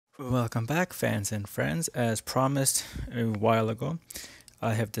Welcome back, fans and friends. As promised a while ago,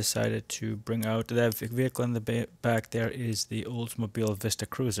 I have decided to bring out that vehicle in the back. There is the Oldsmobile Vista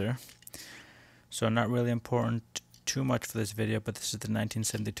Cruiser. So not really important too much for this video, but this is the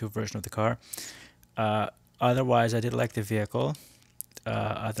 1972 version of the car. Otherwise, I did like the vehicle,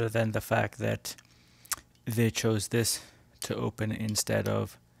 other than the fact that they chose this to open instead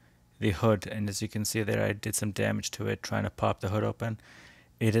of the hood. And as you can see there, I did some damage to it trying to pop the hood open.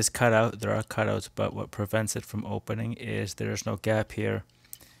 It is cut out, there are cutouts, but what prevents it from opening is there's no gap here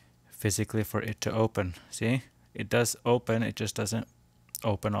physically for it to open. See, it does open, it just doesn't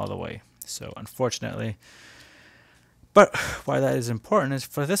open all the way. So unfortunately, but why that is important is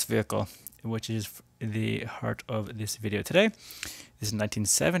for this vehicle, which is the heart of this video today. This is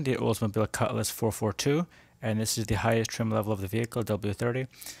 1970 Oldsmobile Cutlass 442, and this is the highest trim level of the vehicle, W-30.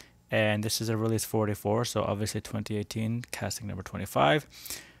 And this is a release 44, so obviously 2018, casting number 25.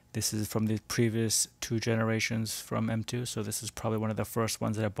 This is from the previous two generations from M2, so this is probably one of the first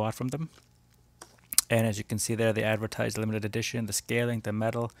ones that I bought from them. And as you can see there, they advertised limited edition, the scaling, the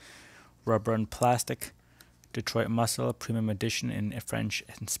metal, rubber and plastic, Detroit muscle, premium edition in French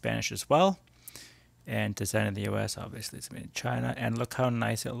and Spanish as well. And designed in the US, obviously it's made in China. And look how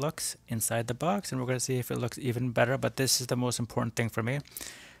nice it looks inside the box, and we're going to see if it looks even better, but this is the most important thing for me.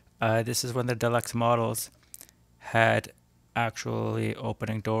 This is when the deluxe models had actually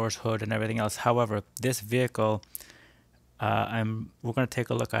opening doors, hood, and everything else. However, this vehicle, we're going to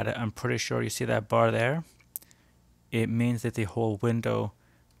take a look at it. I'm pretty sure you see that bar there. It means that the whole window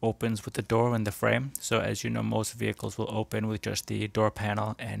opens with the door and the frame. So as you know, most vehicles will open with just the door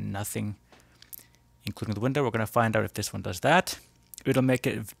panel and nothing, including the window. We're going to find out if this one does that. It'll make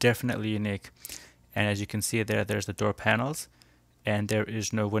it definitely unique. And as you can see there, there's the door panels, and there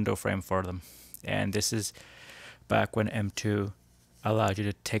is no window frame for them. And this is back when M2 allowed you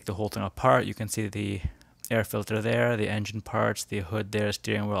to take the whole thing apart. You can see the air filter there, the engine parts, the hood there,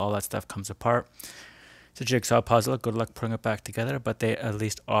 steering wheel, all that stuff comes apart. It's a jigsaw puzzle. Good luck putting it back together, but they at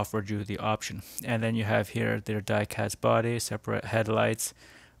least offered you the option. And then you have here their die-cast body, separate headlights,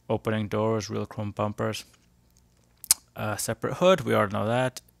 opening doors, real chrome bumpers, separate hood, we already know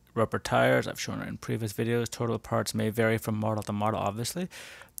that. Rubber tires, I've shown it in previous videos. Total parts may vary from model to model, obviously.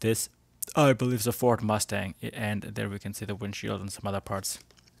 This, I believe, is a Ford Mustang, and there we can see the windshield and some other parts.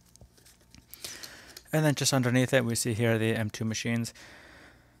 And then just underneath it, we see here the M2 machines.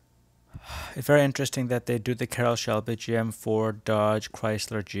 It's very interesting that they do the Carroll Shelby, GM, Ford, Dodge,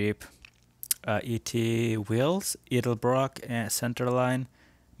 Chrysler, Jeep, ET wheels, Edelbrock, and Centerline,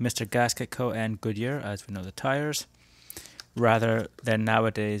 Mr. Gasket Co., and Goodyear, as we know the tires. Rather than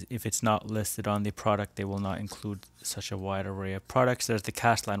nowadays, if it's not listed on the product, they will not include such a wide array of products. There's the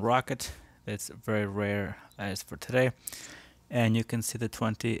Castline Rocket. It's very rare as for today. And you can see the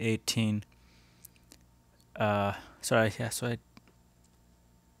 2018. Alright,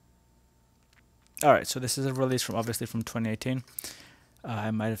 so this is a release from obviously from 2018.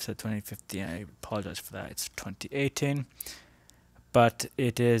 I might have said 2015. I apologize for that. It's 2018. But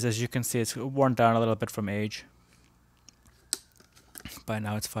it is, as you can see, it's worn down a little bit from age. By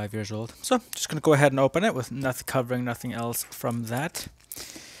now it's 5 years old. So just going to go ahead and open it with nothing covering, nothing else from that.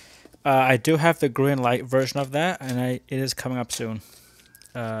 I do have the green light version of that, and it is coming up soon.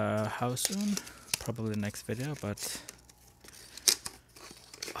 How soon? Probably the next video, but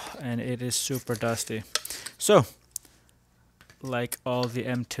and it is super dusty. So like all the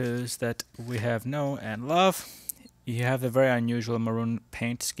M2s that we have known and love, you have the very unusual maroon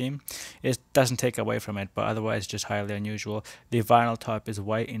paint scheme. It doesn't take away from it, but otherwise just highly unusual. The vinyl top is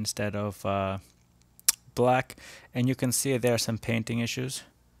white instead of black, and you can see there are some painting issues.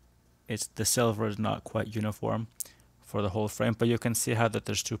 It's the silver is not quite uniform for the whole frame, but you can see how that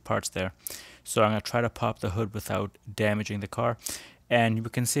there's two parts there. So I'm going to try to pop the hood without damaging the car. And you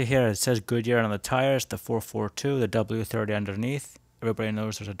can see here it says Goodyear on the tires, the 442, the W-30 underneath. Everybody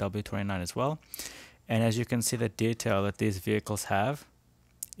knows there's a W-29 as well. And as you can see, the detail that these vehicles have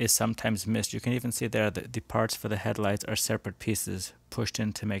is sometimes missed. You can even see there that the parts for the headlights are separate pieces pushed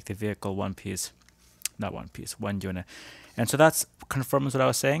in to make the vehicle one piece. Not one piece, one unit. And so that's confirms what I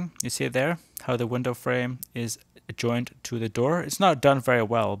was saying. You see there how the window frame is joined to the door. It's not done very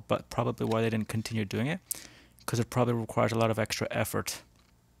well, but probably why they didn't continue doing it, because it probably requires a lot of extra effort.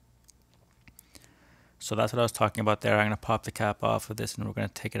 So that's what I was talking about there. I'm going to pop the cap off of this and we're going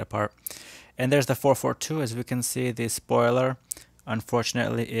to take it apart. And there's the 442. As we can see, the spoiler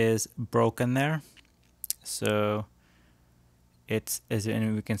unfortunately is broken there. So it's, as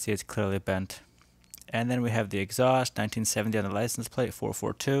we can see, it's clearly bent. And then we have the exhaust, 1970 on the license plate,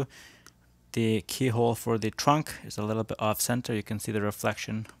 442. The keyhole for the trunk is a little bit off center. You can see the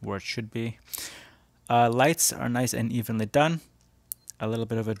reflection where it should be. Lights are nice and evenly done. A little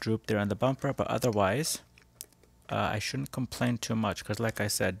bit of a droop there on the bumper, but otherwise I shouldn't complain too much, because like I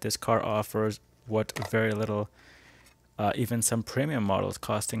said, this car offers what very little, even some premium models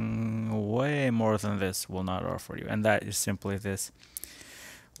costing way more than this will not offer you, and that is simply this,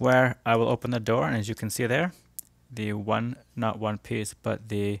 where I will open the door, and as you can see there, the not one piece, but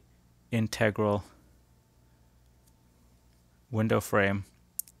the integral window frame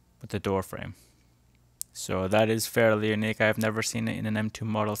with the door frame. So that is fairly unique. I've never seen it in an M2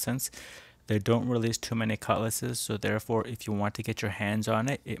 model since. They don't release too many Cutlasses, so therefore if you want to get your hands on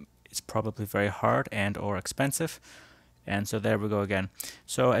it, it's probably very hard and or expensive. And so there we go again.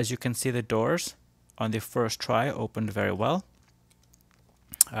 So as you can see, the doors on the first try opened very well.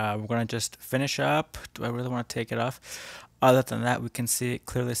 We're going to just finish up. Do I really want to take it off? Other than that, we can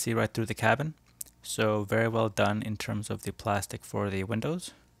clearly see right through the cabin. So very well done in terms of the plastic for the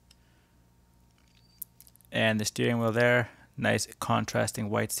windows. And the steering wheel there, nice contrasting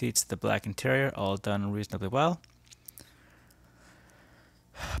white seats, the black interior, all done reasonably well.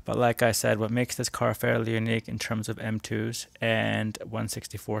 But like I said, what makes this car fairly unique in terms of M2s and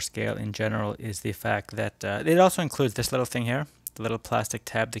 1/64 scale in general is the fact that it also includes this little thing here, the little plastic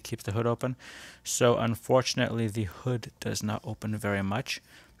tab that keeps the hood open. So unfortunately, the hood does not open very much.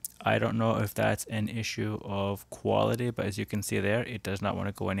 I don't know if that's an issue of quality, but as you can see there, it does not want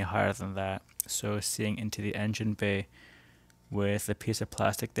to go any higher than that. So seeing into the engine bay with a piece of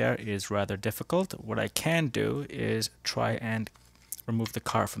plastic there is rather difficult. What I can do is try and remove the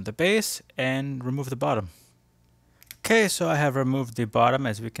car from the base and remove the bottom. Okay, so I have removed the bottom,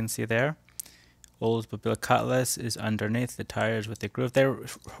 as we can see there. Oldsmobile Cutlass is underneath the tires with the groove. They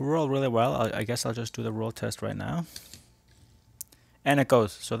roll really well. I guess I'll just do the roll test right now. And it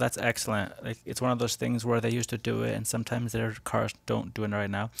goes, so that's excellent. Like, it's one of those things where they used to do it and sometimes their cars don't do it right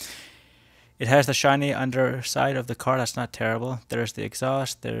now. It has the shiny underside of the car, that's not terrible. There's the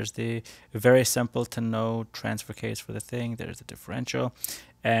exhaust, there's the very simple to no transfer case for the thing, there's the differential,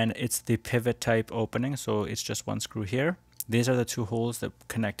 and it's the pivot type opening, so it's just one screw here. These are the two holes that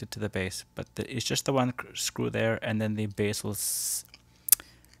connect it to the base, but it's just the one screw there, and then the base will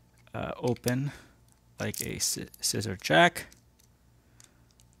open like a scissor jack.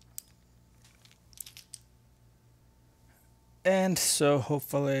 And so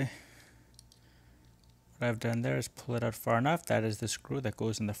hopefully what I've done there is pull it out far enough. That is the screw that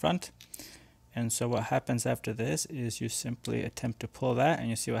goes in the front. And so what happens after this is you simply attempt to pull that, and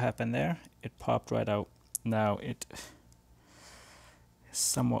you see what happened there. It popped right out. Now it is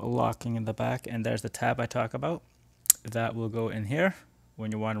somewhat locking in the back, and there's the tab I talk about. That will go in here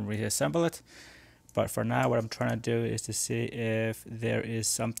when you want to reassemble it. But for now, what I'm trying to do is to see if there is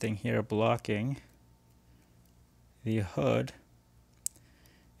something here blocking the hood.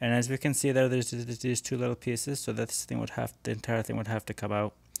 And as we can see there, there's these two little pieces, so this thing would have, the entire thing would have to come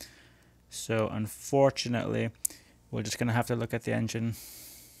out. So unfortunately, we're just gonna have to look at the engine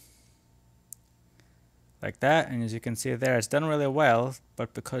like that, and as you can see there, it's done really well,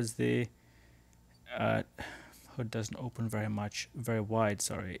 but because the hood doesn't open very wide,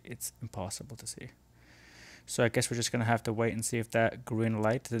 sorry, it's impossible to see. So I guess we're just gonna have to wait and see if that green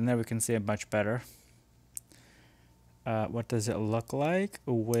light, then there we can see it much better. What does it look like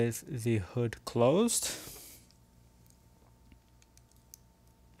with the hood closed?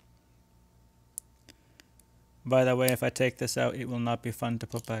 By the way, if I take this out, it will not be fun to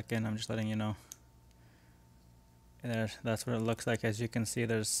put back in. I'm just letting you know. There, that's what it looks like. As you can see,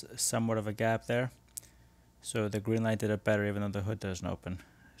 there's somewhat of a gap there. So the green light did it better, even though the hood doesn't open.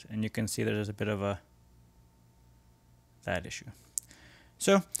 And you can see there's a bit of that issue.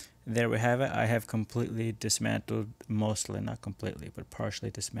 So there we have it. I have completely dismantled, mostly, not completely, but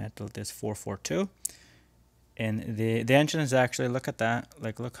partially dismantled this 442. And the engine is actually, look at that.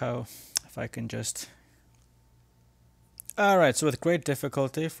 Like, look how, if I can just... Alright, so with great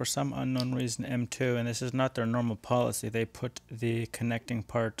difficulty, for some unknown reason, M2, and this is not their normal policy, they put the connecting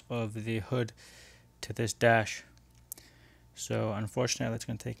part of the hood to this dash. So unfortunately, it's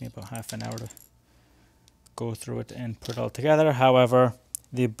going to take me about half an hour to go through it and put it all together. However,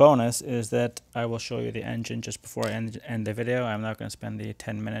 the bonus is that I will show you the engine just before I end the video. I'm not going to spend the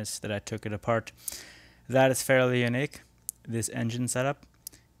 10 minutes that I took it apart. That is fairly unique, this engine setup.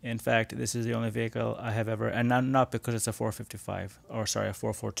 In fact, this is the only vehicle I have ever, and not because it's a 455, or sorry, a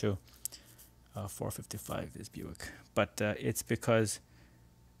 442. 455 is Buick. But it's because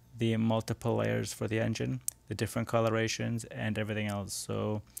the multiple layers for the engine, the different colorations, and everything else.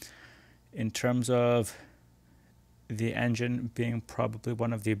 So in terms of The engine being probably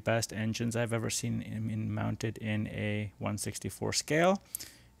one of the best engines I've ever seen mounted in a 1/64 scale.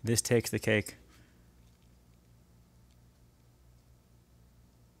 This takes the cake.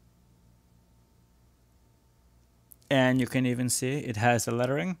 And you can even see it has the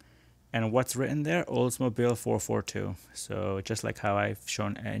lettering. And what's written there? Oldsmobile 442. So just like how I've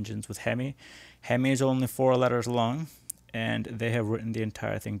shown engines with Hemi. Hemi is only 4 letters long, and they have written the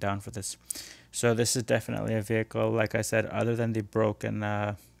entire thing down for this. So this is definitely a vehicle, like I said, other than the broken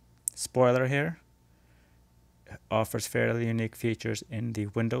spoiler here, offers fairly unique features in the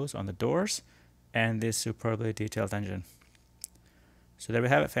windows, on the doors, and this superbly detailed engine. So there we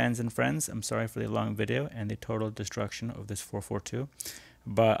have it, fans and friends. I'm sorry for the long video and the total destruction of this 442.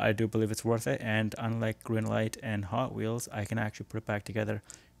 But I do believe it's worth it, and unlike Greenlight and Hot Wheels, I can actually put it back together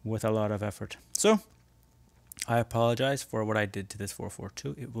with a lot of effort. So I apologize for what I did to this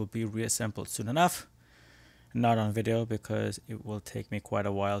 442. It will be reassembled soon enough. Not on video because it will take me quite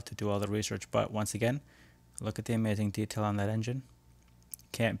a while to do all the research. But once again, look at the amazing detail on that engine.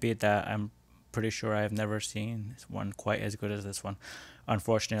 Can't beat that. I'm pretty sure I've never seen one quite as good as this one.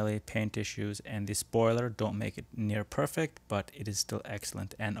 Unfortunately, paint issues and the spoiler don't make it near perfect, but it is still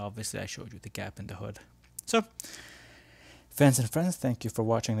excellent. And obviously I showed you the gap in the hood. So, fans and friends, thank you for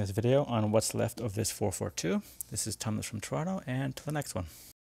watching this video on what's left of this 442. This is Thomas from Toronto, and to the next one.